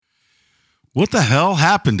What the hell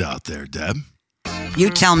happened out there, Deb? You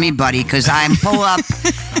tell me, buddy, because I'm pull up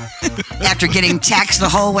after getting text the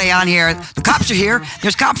whole way on here. The cops are here.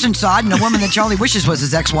 There's cops inside, and the woman that Charlie wishes was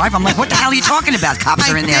his ex-wife. I'm like, what the hell are you talking about? Cops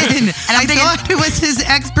are in there. And I'm thinking, thought it was his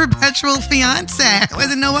ex-perpetual fiance. I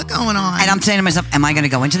didn't know what's going on. and I'm saying to myself, am I going to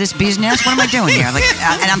go into this bee's nest? What am I doing here? Like,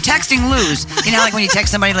 and I'm texting Luz. You know, like when you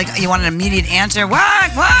text somebody, like you want an immediate answer.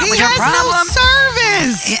 What? He Was your has problem? no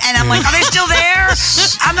service. And I'm like, are they still there?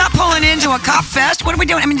 I'm not pulling into a cop fest. What are we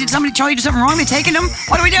doing? I mean, did somebody tell you to do something wrong? They taking them?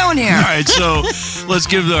 What are we doing here? All right, so let's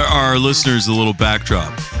give our listeners a little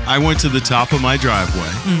backdrop. I went to the top of my driveway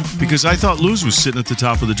because I thought Luz was sitting at the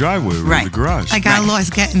top of the driveway or Right. the garage. I got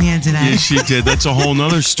lost getting here today. Yeah, she did. That's a whole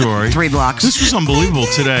nother story. 3 blocks. This was unbelievable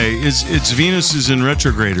today. It's Venus is in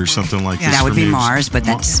retrograde or something like this. That would for be me. Mars, but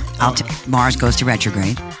that's Mars goes to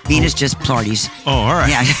retrograde. Venus just parties. Oh, all right.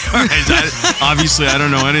 Yeah. All right. Obviously, I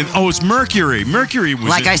don't know anything. Oh, it's Mercury. Mercury was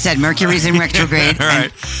Like I said, Mercury's in retrograde. All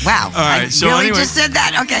right. And, wow. All right, I so really anyway, just said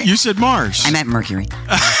that. Okay. You said Mars. I meant Mercury.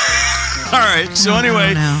 All right. So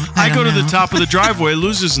anyway, I I go don't to the know. top of the driveway.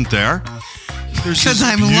 Luz isn't there. There's 'Cause this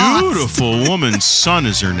I'm lost. beautiful woman. Sun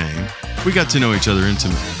is her name. We got to know each other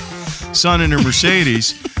intimately. Sun in her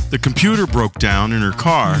Mercedes. The computer broke down in her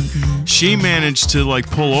car. She managed to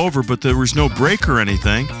pull over, but there was no brake or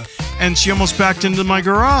anything, and she almost backed into my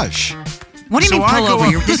garage. What do you So mean I pull go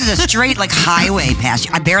over? up- This is a straight highway pass.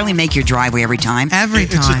 I barely make your driveway every time. Every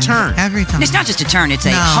time. It's a turn. Every time. It's not just a turn. It's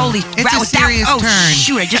a No, holy. it's a wow, serious oh turn.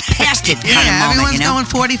 shoot! I just passed it. Kind Yeah, of moment, everyone's you know? going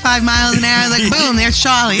 45 miles an hour. Like, boom, there's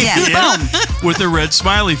Charlie. Yeah, boom. With a red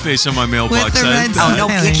smiley face on my mailbox. With the red Oh no,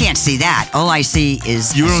 Really? you can't see that. All I see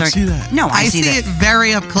is You a don't see that? No, I I see that. it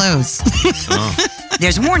very up close.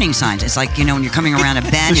 There's warning signs. It's like, when you're coming around a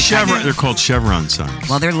bend. The it's like- chevron, they're called chevron signs.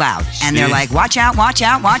 well, they're loud, and they're Yeah. like, "Watch out! Watch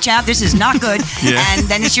out! Watch out! This is not good." Yeah. And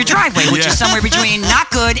then it's your driveway, which Yeah. is somewhere between not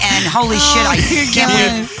good and holy shit! I can't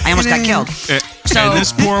believe I almost got killed. So- And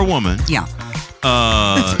this poor woman, Yeah.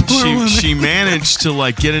 poor woman. she managed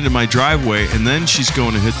to get into my driveway, and then she's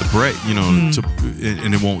going to hit the brake,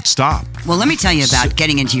 and it won't stop. Well, let me tell you about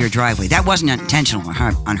getting into your driveway. That wasn't intentional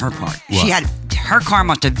on her part. What? Her car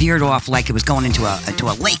must have veered off like it was going into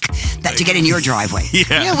a lake to get in your driveway.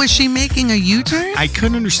 Yeah, was she making a U-turn? I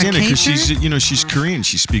couldn't understand it because K-turn? she's Korean.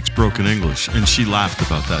 She speaks broken English, and she laughed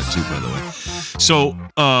about that too, by the way.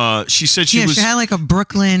 So she said she was she had like a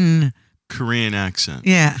Brooklyn. Korean accent.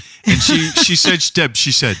 Yeah. And she said, Deb,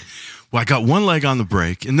 she said, well, I got one leg on the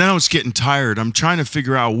brake, and then I was getting tired. I'm trying to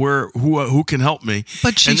figure out who can help me.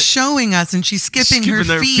 But she's showing us, and she's skipping her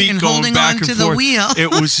their feet and going holding back on and to the forth. wheel. It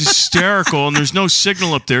was hysterical, and there's no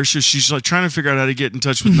signal up there, so she's trying to figure out how to get in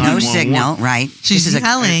touch with No 911. signal, right? She's This is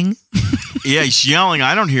yelling. Yeah, she's yelling.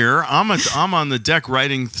 I don't hear her. I'm on the deck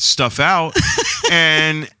writing stuff out,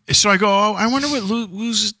 and so I go. Oh, I wonder what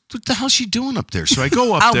the hell's she doing up there? So I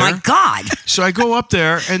go up Oh there. my God! So I go up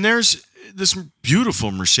there, and there's this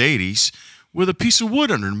beautiful Mercedes with a piece of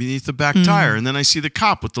wood underneath the back tire, and then I see the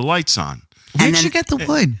cop with the lights on. Where'd then- you get the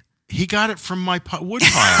wood? He got it from my wood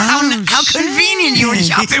pile. How convenient you were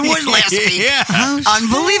chopping wood last week. Yeah.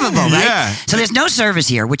 Unbelievable, right? Yeah. So there's no service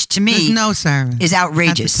here, which to me There's no service. is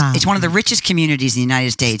outrageous. At the top. It's one of the richest communities in the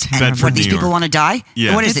United States. And Bedford, what, these New people York. want to die?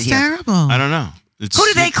 Yeah. What is It's it here? terrible. I don't know. Who Who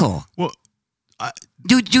do they call? Well,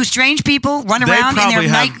 Do strange people run They around probably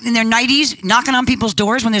have- in their 90s knocking on people's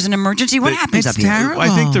doors when there's an emergency? What happens It's up here? terrible. I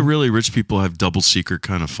think the really rich people have double secret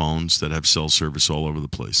kind of phones that have cell service all over the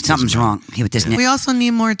place. Something's Doesn't matter. wrong here with this. We also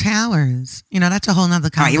need more towers. That's a whole nother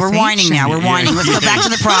All right, conversation. we're whining now. We're whining. Let's go back to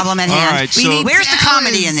the problem at All hand. right, so- Where's the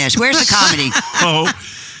comedy in this? Where's the comedy? Oh,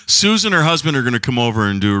 Susan and her husband are going to come over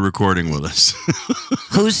and do a recording with us.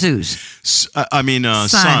 Who's Suze?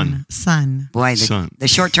 Son. Son. Boy, Son. the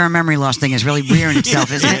short-term memory loss thing is really rearing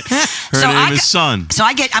itself, isn't it? Her name is Son. So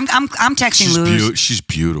I'm texting Luz. She's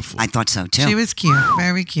beautiful. I thought so too. She was cute.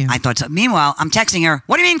 Very cute. I thought so. Meanwhile, I'm texting her.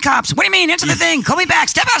 What do you mean, cops? What do you mean? Answer the thing. Call me back.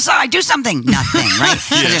 Step outside. Do something. Nothing, right?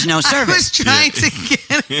 'Cause there's no I was service. trying to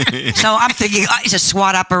get So I'm thinking it's a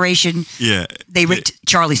SWAT operation. Yeah.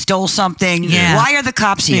 Charlie stole something. Yeah. Why are the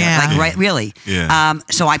cops here? Yeah. Like, right? Really? Yeah.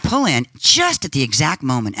 So I pull in just at the exact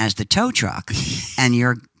moment as the tow truck and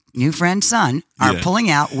your new friend Son are Yeah. pulling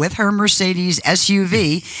out with her Mercedes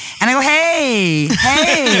SUV, and I go,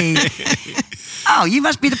 hey. Oh, you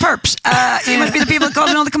must be the perps. You must be the people that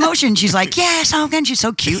causing all the commotion. She's like, yes, again. She's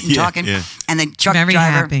so cute and talking. Yeah. And the truck Very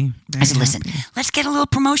driver, happy. I said, listen, let's get a little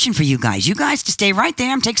promotion for you guys. You guys to stay right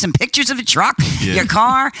there and take some pictures of the truck, your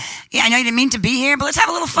car. Yeah, I know you didn't mean to be here, but let's have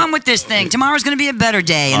a little fun with this thing. Tomorrow's going to be a better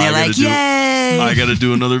day. And they're like, yay. I got to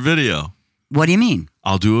do another video. What do you mean?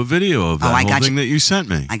 I'll do a video of that I whole got thing you. that you sent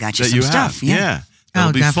me. I got you that some you stuff, have. yeah.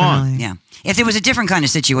 That'll be fun. Yeah. If there was a different kind of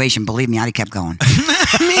situation, believe me, I'd have kept going.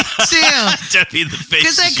 Me too. That'd be the face.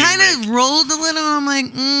 Because I kind of rolled a little. I'm like,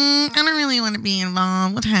 I don't really want to be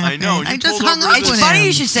involved. What happened? know, you I just pulled hung over up the- It's with funny him.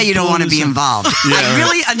 you should say you don't want to be involved. Yeah, I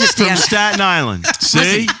really From understand. Staten Island.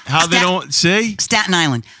 See how they don't see? Staten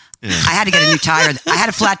Island. Yeah. I had to get a new tire. I had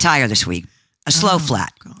a flat tire this week. A slow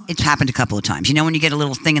flat. It's happened a couple of times. You know when you get a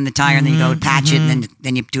little thing in the tire and then you go patch it and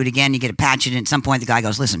then you do it again, you get it patched and at some point the guy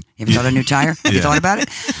goes, listen, have you thought of a new tire? Have you thought about it?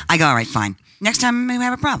 I go, all right, fine. Next time we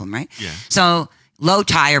have a problem, right? Yeah. So low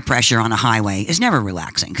tire pressure on a highway is never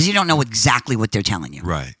relaxing because you don't know exactly what they're telling you.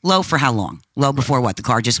 Right. Low for how long? Low before what? The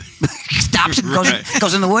car just stops and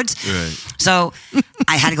goes in the woods? Right. So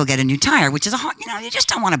I had to go get a new tire, which is you just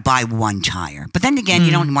don't want to buy one tire. But then again,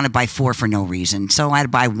 you don't want to buy four for no reason. So I had to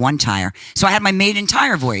buy one tire. So I had my maiden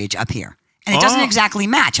tire voyage up here. And it doesn't exactly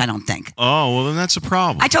match, I don't think. Oh, well, then that's a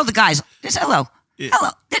problem. I told the guys, hello.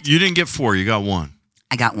 You didn't get 4. You got 1.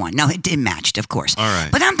 I got one. No, it matched, of course. All right.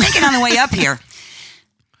 But I'm thinking on the way up here,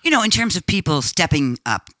 in terms of people stepping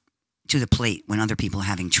up to the plate when other people are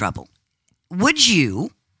having trouble, would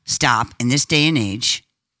you stop in this day and age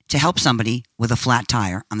to help somebody with a flat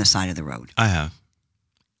tire on the side of the road? I have.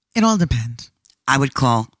 It all depends. I would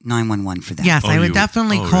call 911 for that. Yes, I you would would-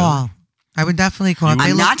 definitely oh, call. I would definitely call. If they I'm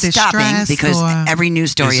look not stopping distressed because or- every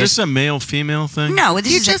news story Is this a male-female thing? No, this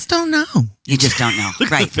you is just don't know. you just don't know.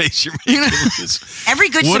 Look Right. at the face you're making. Every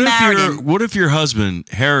good What Samaritan. what if your husband,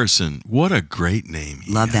 Harrison, what a great name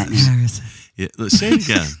he Love that has. name. Harrison. Yeah, let's say it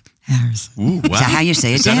again. Harrison. Ooh, wow. Is that how you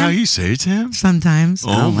say it Is to that him? how you say it to him? Sometimes.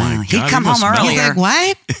 Oh, my wow. God. He'd come he must home know. He's earlier. like,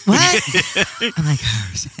 what? What? I'm like,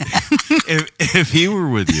 Harrison. If he were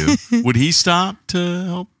with you, would he stop to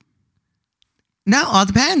help? No, all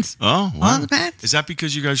depends. Oh, wow. All depends. Is that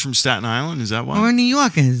because you guys are from Staten Island? Is that why? We're New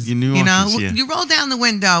Yorkers. You New You know, Yorkers, yeah. you roll down the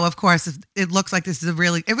window, of course, if it looks like this is if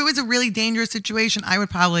it was a really dangerous situation, I would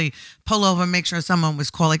probably pull over and make sure someone was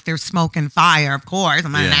called, like there's smoke and fire, of course.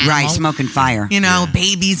 I'm not an Yeah. animal. Right, smoke and fire. You know, Yeah.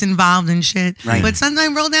 babies involved and shit. Right. But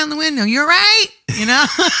sometimes roll down the window. You're right. You know?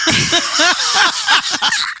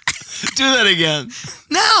 Do that again.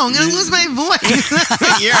 No, I'm going to lose my voice.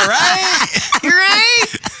 You're right. You're right.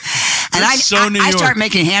 And That's so New I York. start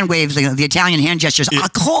making hand waves, the Italian hand gestures. I'm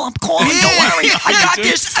calling. Don't worry. I got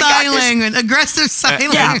this. I got this. Styling, aggressive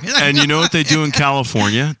styling. Yeah. And you know what they do in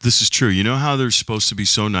California? This is true. You know how they're supposed to be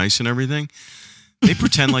so nice and everything? They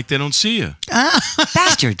pretend like they don't see you.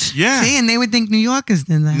 Bastards. Yeah. See, and they would think New Yorkers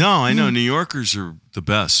did that. No, I know. New Yorkers are the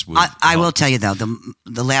best. With, I will tell you though,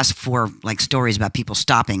 the last 4 stories about people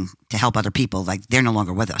stopping to help other people, they're no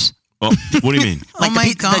longer with us. Oh, what do you mean? Oh my the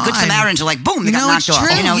Good God. Samaritans are like, boom, they got No, knocked it's off. true,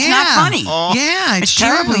 It's yeah. not funny. Yeah, It's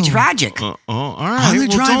terribly true. tragic. All right. On the Well,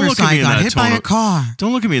 don't driver's look at side, me in got that hit by tone a of- car.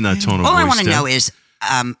 Don't look at me in that tone of All voice. I want to Deb. know is,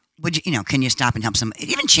 can you stop and help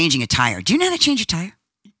somebody? Even changing a tire. Do you know how to change a tire?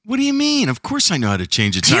 What do you mean? Of course I know how to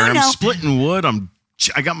change a Do you tire. I'm know- splitting wood.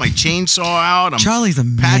 I got my chainsaw out. I'm Charlie's a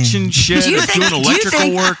man. patching shit. Do you I'm think- doing do you electrical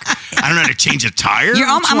think- work. I don't know how to change a tire.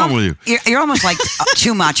 What's wrong with you? You're almost like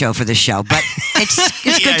too macho for this show, but it's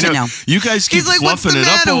Yeah, good I to know. You guys keep He's like, what's fluffing the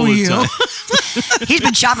it up matter all with the you? time. He's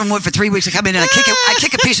been chopping wood for 3 weeks. I come in and I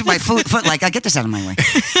kick a piece of my foot like, I get this out of my way.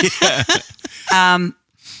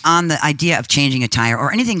 On the idea of changing a tire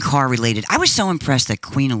or anything car related, I was so impressed that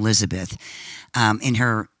Queen Elizabeth, in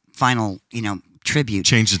her final, tribute.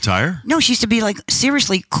 Change the tire? No, she used to be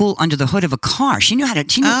seriously cool under the hood of a car. She knew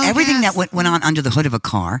she knew Oh, everything yes. that went on under the hood of a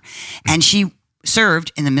car, and she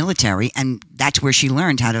served in the military, and that's where she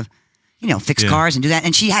learned how to, fix Yeah. cars and do that.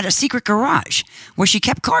 And she had a secret garage where she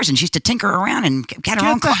kept cars, and she used to tinker around and had her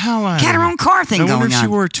Get own the hell out of had her here. own car thing I wonder going if she on.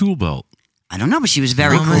 wore a tool belt I don't know, but she was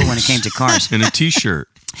very cool when it came to cars. and a T-shirt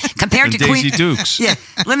Compared and to Daisy Queen. Dukes. Yeah,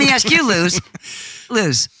 let me ask you, Luz.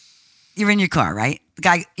 Luz, you're in your car, right? The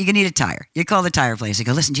guy, you're gonna need a tire. You call the tire place. You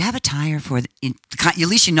go, listen, do you have a tire for at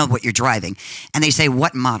least you know what you're driving? And they say,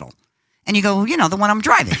 what model? And you go, the one I'm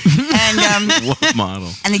driving. And What model?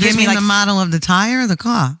 and they You give me mean the model of the tire or the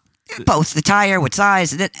car? both the tire, what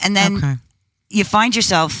size, and then Okay. you find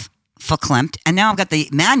yourself verklempt. And now I've got the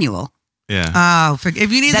manual. Yeah. Oh, if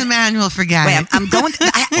you need the manual, forget Wait, it. I'm going.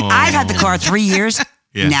 I've had the car 3 years.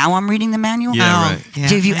 Yeah. Now I'm reading the manual. Yeah, right. yeah,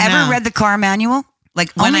 Have you I ever know. read the car manual?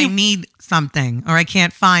 Like when only I need something or I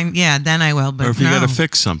can't find, then I will. But or if you no. got to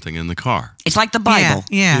fix something in the car. it's like the Bible.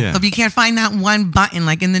 Yeah. If you can't find that one button,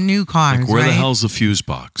 like in the new cars, Like, where right? the hell's the fuse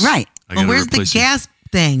box? Right. I Or gotta where's the replace it. gas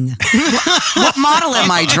thing? What model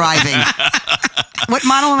am I driving? What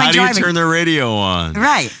model am How I do you driving? turn the radio on?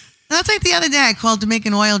 Right. That's like the other day I called to make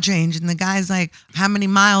an oil change and the guy's like, how many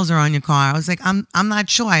miles are on your car? I was like, I'm not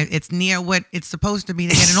sure. It's near what it's supposed to be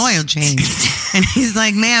to get an oil change. And he's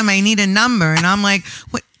like, ma'am, I need a number. And I'm like,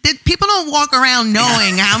 what? People don't walk around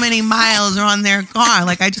knowing how many miles are on their car.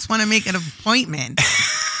 Like, I just want to make an appointment.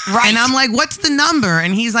 Right. And I'm like, what's the number?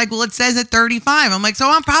 And he's like, well, it says at 35. I'm like, so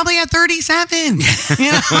I'm probably at 37.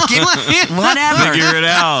 You know? Whatever. Figure it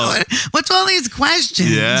out. What's all these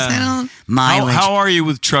questions? Yeah. Mileage. How are you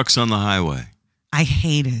with trucks on the highway? I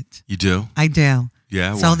hate it. You do? I do.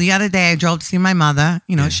 Yeah. So why? the other day I drove to see my mother.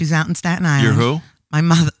 You know, she's out in Staten Island. You're who? My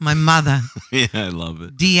mother. Yeah, I love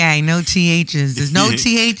it. DA, no THs. There's no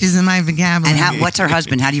THs in my vocabulary. And what's her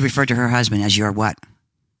husband? How do you refer to her husband? As your what?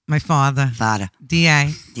 My father. Father.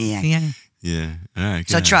 DA. DA. Yeah. All right.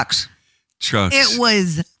 So trucks. Trucks. It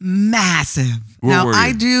was massive. Where now, were you?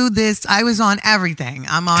 I do this. I was on everything.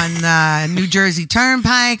 I'm on New Jersey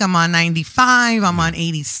Turnpike. I'm on 95. I'm on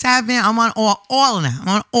 87. I'm on all of them. I'm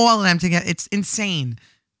on all of them together. It's insane.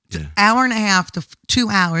 It's an hour and a half to 2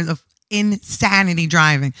 hours of insanity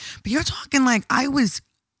driving. But you're talking like I was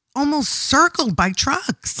almost circled by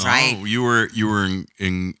trucks. Right. Oh, you were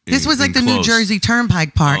in This was like the New close. Jersey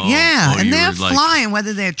Turnpike part. Oh, yeah. oh, And you they're were like- flying,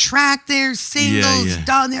 whether they're tractors, singles,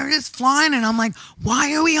 Yeah. they're just flying. And I'm like,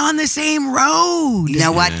 why are we on the same road? You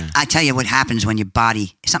know what? Yeah. I tell you what happens when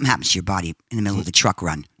something happens to your body in the middle of the truck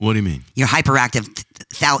run. What do you mean? Your hyperactive,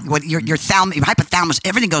 your hypothalamus,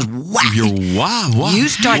 everything goes whack. Wow. You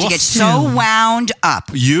start to get so wound up.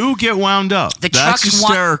 You get wound up. The That's trucks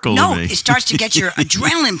hysterical No, to me. it starts to get your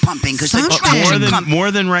adrenaline pumping because the Some trucks are more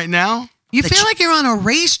than right now? You feel like you're on a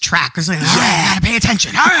racetrack. It's like, all right, I gotta pay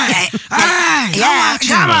attention. All right, all right. Yeah,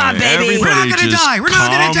 come on, baby. We're not Everybody gonna just die. We're not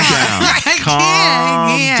gonna calm die. down. I Calm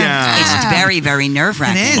can't. down. It's very, very nerve It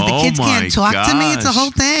wracking. is. The Oh kids can't my talk to me. It's a gosh.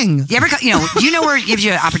 whole thing. You ever, do you know where it gives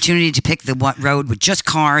you an opportunity to pick the road with just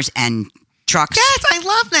cars and trucks? Yes, I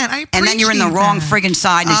love that. I And then you're in the appreciate wrong that. friggin'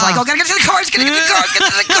 side, and it's like, oh, gotta get to the cars, get to the cars, get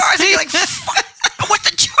to the cars. And you're like, fuck, what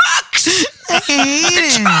the trucks? I hate The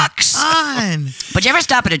it. trucks. On. But you ever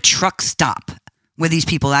stop at a truck stop where these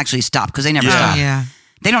people actually stop? Because they never Yeah. stop. Yeah.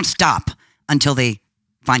 They don't stop until they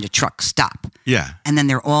find a truck stop. Yeah. And then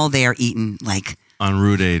they're all there eating like On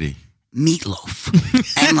Route 80. meatloaf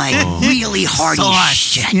and like really hearty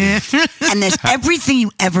shit. Yeah. And there's everything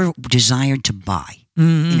you ever desired to buy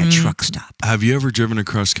in a truck stop. Have you ever driven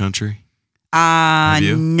across country? Have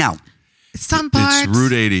you? No. Some parts. It's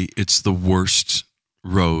Route 80. It's the worst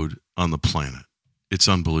road on the planet. It's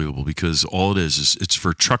unbelievable because all it is it's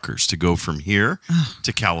for truckers to go from here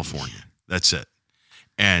to California. That's it.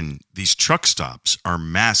 And these truck stops are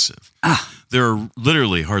massive. There are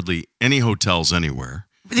literally hardly any hotels anywhere.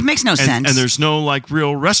 It makes no sense. And there's no like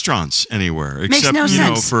real restaurants anywhere Makes except no you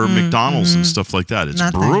know sense. for McDonald's and stuff like that. It's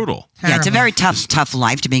Nothing. brutal. Yeah, it's a Terrible. very tough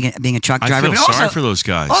life to being a truck I driver. feel but sorry also, for those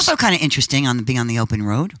guys. Also kind of interesting being on the open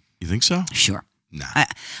road. You think so? Sure. Nah.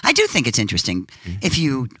 I do think it's interesting if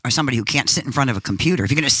you are somebody who can't sit in front of a computer.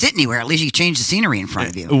 If you're going to sit anywhere, at least you change the scenery in front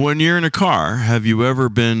of you. When you're in a car, have you ever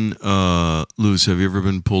been, Luz, have you ever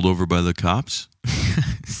been pulled over by the cops?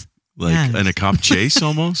 Like Yes. in a cop chase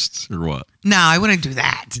almost? Or what? No, I wouldn't do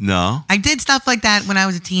that. No? I did stuff like that when I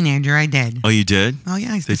was a teenager. I did. Oh, you did? Oh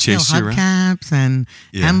yeah, I used They to steal chased you around? hubcaps and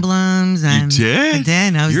Yeah. emblems. And did? I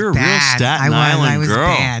did. I was You're a bad. real Staten I Island was girl.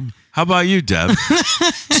 bad. How about you, Deb?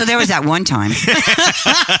 So there was that one time.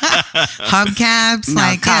 Hubcaps, No,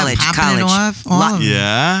 like college. popping it off. All of it.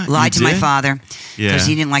 Yeah? Lied you to my did? father Yeah. because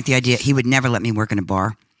he didn't like the idea. He would never let me work in a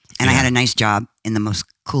bar. And I had a nice job in the most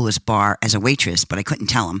coolest bar as a waitress, but I couldn't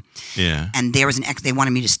tell him. Yeah. And there was they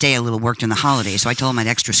wanted me to stay a little, work during the holidays, so I told them I had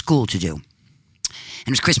extra school to do. And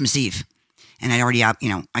it was Christmas Eve, and I'd already I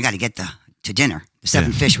got to get to dinner. The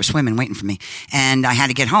seven fish were swimming, waiting for me, and I had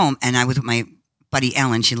to get home. And I was with my buddy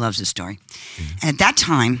Ellen. She loves this story. And at that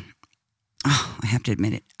time, I have to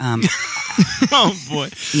admit it. Oh, boy.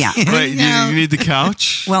 Yeah. Wait, you need the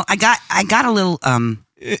couch? Well, I got a little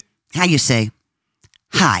how you say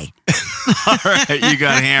hi. All right, you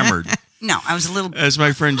got hammered. No, I was a little. As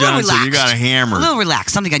my friend A little John said, you relaxed. got hammered. A little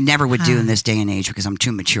relaxed. Something I never would do in this day and age because I'm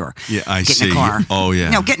too mature. Yeah, I Get see. in a car. Oh,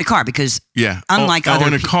 yeah. No, get in a car because Yeah. unlike oh, other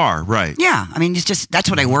in a pe- car, right. yeah, I mean, it's just that's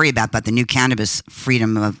what I worry about the new cannabis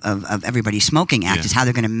freedom of everybody smoking act Yeah. is how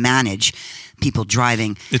they're going to manage people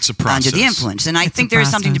driving It's a under process. the influence. And I It's think a there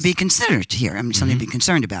is something to process. be considered here. I mean, something to be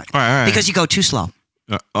concerned about. All right. Because you go too slow.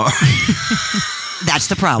 Oh, That's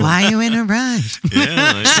the problem. Why are you in a rush?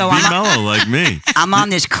 yeah, like, So be I'm- mellow like me. I'm on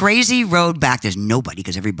this crazy road back. There's nobody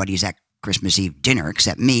because everybody's at Christmas Eve dinner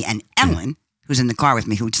except me and Ellen, who's in the car with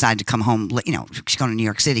me, who decided to come home. She's going to New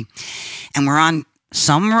York City. And we're on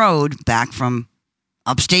some road back from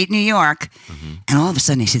upstate New York. And all of a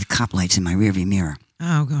sudden, I see the cop lights in my rearview mirror.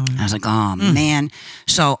 Oh, God. I was like, oh, man.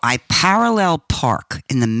 So I parallel park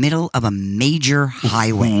in the middle of a major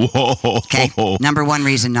highway. Whoa. Okay. Number one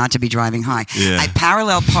reason not to be driving high. Yeah. I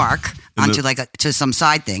parallel park onto to some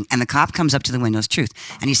side thing, and the cop comes up to the window, truth,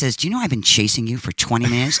 and he says, do you know I've been chasing you for 20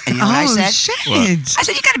 minutes? And you know what I said? Shit. I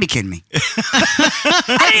said, you got to be kidding me.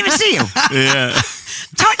 I didn't even see you. Yeah.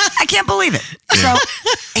 I can't believe it. So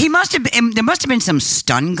he must have been, there must have been some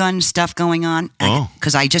stun gun stuff going on.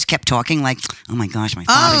 Because I just kept talking like, oh my gosh, my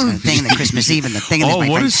father's got a thing at Christmas Eve and the thing. Oh, my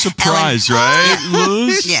what friend a surprise, Ellen, right,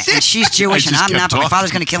 Luz? Yeah, and she's Jewish and I'm not, but my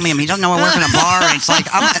father's going to kill me and he doesn't know I work in a bar. And it's like,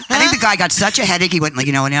 I think the guy got such a headache, he went like,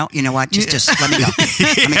 you know what, just let me go.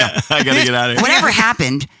 Let me go. I got to get out of here. Whatever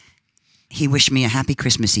happened, he wished me a happy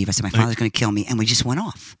Christmas Eve. I said, my father's going to kill me. And we just went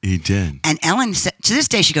off. He did. And Ellen said, to this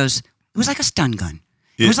day, she goes, it was like a stun gun.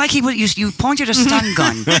 It was like you pointed a stun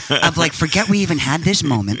gun of like, forget we even had this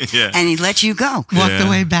moment, and he let you go. Walked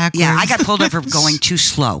away backwards. Yeah, I got pulled over for going too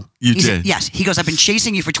slow. You He did? said, yes. He goes, I've been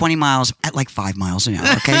chasing you for 20 miles at like 5 miles an hour.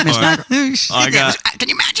 Okay, Miss Niagara? Can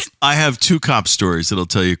you imagine? I have 2 cop stories that I'll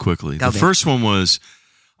tell you quickly. Go, the first one was,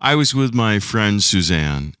 I was with my friend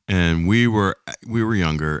Suzanne, and we were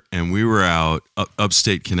younger, and we were out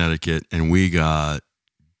upstate Connecticut, and we got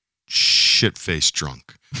shit-faced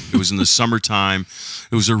drunk. It was in the summertime.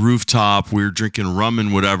 It was a rooftop. We were drinking rum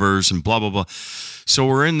and whatevers and blah, blah, blah. So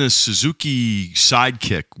we're in this Suzuki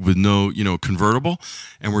Sidekick with no, convertible,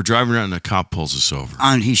 and we're driving around and a cop pulls us over.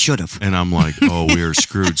 And he should have. And I'm like, oh, we are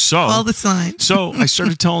screwed. So All the signs. So I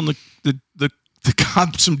started telling the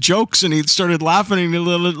cop some jokes, and he started laughing, and he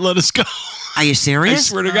let us go. Are you serious?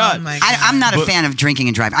 I swear to God. Oh my God. I'm not a fan of drinking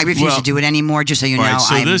and driving. I refuse to do it anymore, just so you know. Right,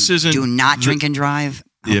 so I this isn't do not drink and drive.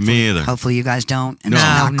 Yeah, me either. Hopefully you guys don't. And No. it's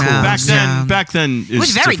not No, cool. Back then, It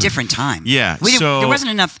was a very different time. Yeah, There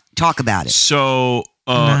wasn't enough talk about it. So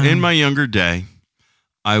in my younger day,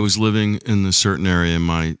 I was living in a certain area.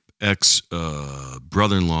 My ex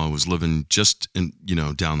brother-in-law was living just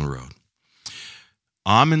down the road.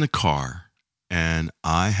 I'm in the car, and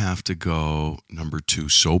I have to go number 2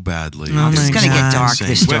 so badly. Oh, This is going to get dark, Insane.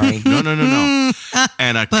 this story. No.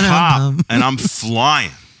 And a cop, and I'm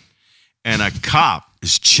flying, and a cop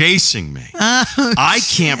is chasing me. I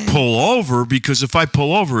can't pull over because if I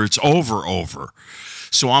pull over, it's over.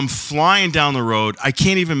 So I'm flying down the road. I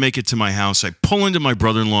can't even make it to my house. I pull into my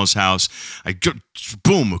brother-in-law's house. I go,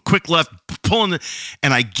 boom, a quick left,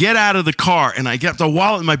 and I get out of the car, and I get the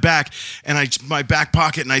wallet in my back, and my back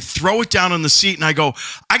pocket, and I throw it down on the seat, and I go,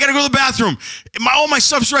 I got to go to the bathroom. All my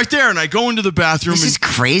stuff's right there, and I go into the bathroom. This is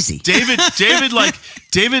crazy. David,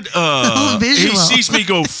 he sees me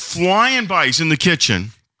go flying by. He's in the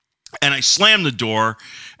kitchen, and I slam the door,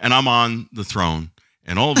 and I'm on the throne.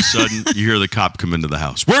 And all of a sudden, you hear the cop come into the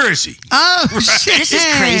house. Where is he? Oh, shit. This is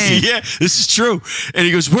crazy. Yeah, this is true. And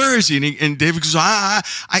he goes, where is he? And David goes, I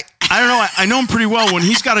don't know. I know him pretty well. When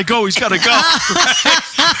he's got to go, he's got to go.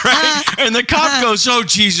 Right? And the cop goes, oh,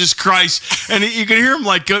 Jesus Christ. And you can hear him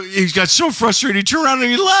he got so frustrated. He turned around and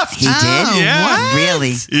he left. He did? Yeah. What?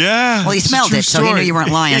 Really? Yeah. Well, he smelled it, so he knew you weren't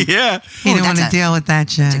lying. Yeah. He didn't want to deal with that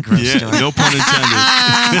shit. It's a gross story. No pun intended.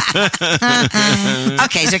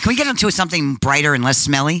 Okay, so can we get into something brighter and less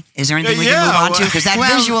smelly? Is there anything we can move on to? Because that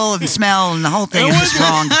visual and smell and the whole thing is just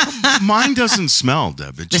wrong. Mine doesn't smell,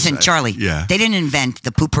 Deb. Listen, Charlie. Yeah. They didn't invent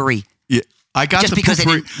the poopery. Yeah. I got Just the because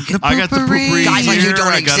poopery. I got the poopery Guys like you here. don't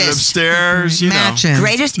I got it exist. upstairs. Matches.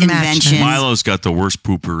 Greatest Matches. invention. Milo's got the worst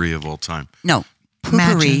poopery of all time. No,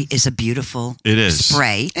 poopery Matches. is a beautiful It is.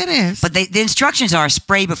 spray. It is. But the instructions are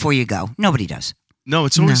spray before you go. Nobody does. No,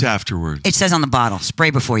 it's always afterward. It says on the bottle,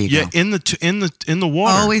 spray before you Yeah, go. in the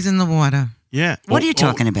water. Always in the water. Yeah. What are you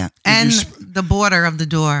talking about? And You're the border of the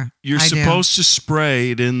door. You're I do. supposed to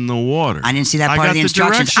spray it in the water. I didn't see that part got of the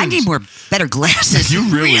instructions. I need better glasses. You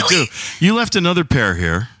really do. You left another pair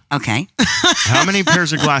here. Okay. How many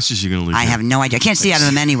pairs of glasses are you going to leave? I have no idea. I can't see out of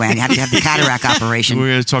them anyway. I have to have the cataract operation. We're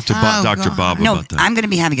going to talk to Dr. God. Bob No, about that. I'm going to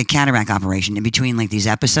be having a cataract operation in between these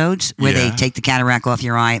episodes where they Yeah. take the cataract off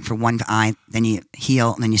your eye for one eye, then you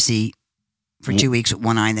heal, and then you see for 2 weeks with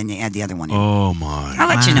one eye, then you add the other one in. Oh, my. I'll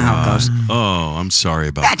let you know how it goes. Oh, I'm sorry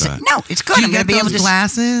about That's that. it. No, it's good. Do you I'm going to get be able those to.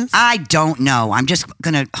 glasses? I don't know. I'm just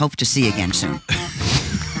going to hope to see again soon.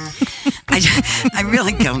 I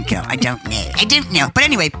really don't know. I don't know. But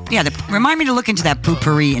anyway, yeah, remind me to look into that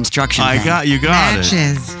poopery instruction thing. You got it.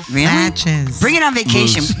 Matches. Really? Matches. Bring it on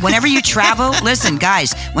vacation. Whenever you travel, listen,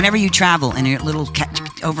 guys, whenever you travel in your little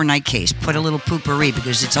overnight case, put a little poopery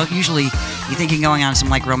because it's usually, you think you're going on some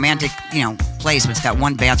romantic, place, but it's got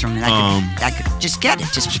one bathroom and that could just get it.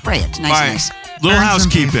 Just spray it. It's nice, All right. nice. Little Burn some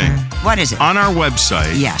housekeeping. paper. What is it? On our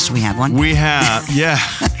website, Yes, we have one. we have,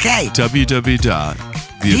 Okay. www.luzmichelle.com.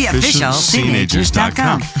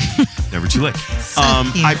 theofficialteenagers.com. Never too late.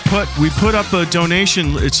 cute. We put up a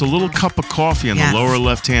donation. It's a little cup of coffee on the lower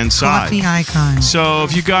left-hand side. Coffee icon. So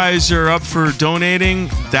if you guys are up for donating,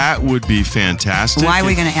 that would be fantastic. Why are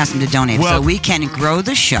we going to ask them to donate? Well, so we can grow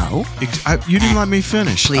the show. You didn't let me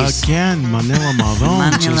finish. Please. Again, Manila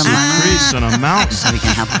Malone. Manila Increase on a mountain. So we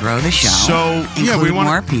can help grow the show. So, yeah, we include want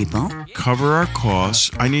more people. Cover our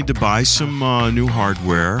costs. I need to buy some new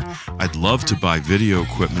hardware. I'd love to buy video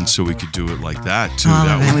equipment so we could do it like that too.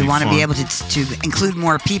 And we want to be able to include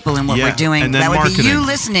more people in what we're doing. And then that would marketing. be you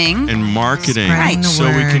listening. And marketing. Spreading the So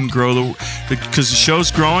we word. can grow because the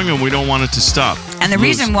show's growing and we don't want it to stop. And the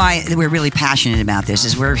reason why we're really passionate about this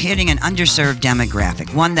is we're hitting an underserved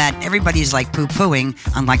demographic, one that everybody's like poo-pooing,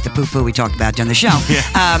 unlike the poo-poo we talked about during the show,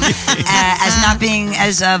 as not being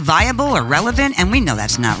as viable or relevant, and we know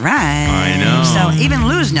that's not right. I know. So even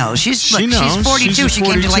Luz knows. She's 42. She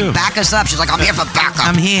came to 42. back us up. She's like, I'm here for backup.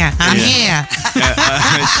 I'm here. I'm here.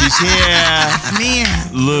 She's here. I'm here.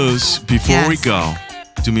 Luz, before we Yes. go,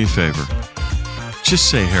 do me a favor. Just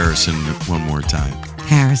say Harrison one more time.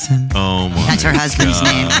 Harrison. Oh my That's her husband's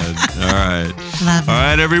name. All right. Love All it.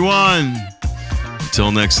 right, everyone.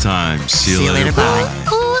 Until next time. See you later. Bye.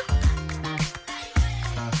 Ooh.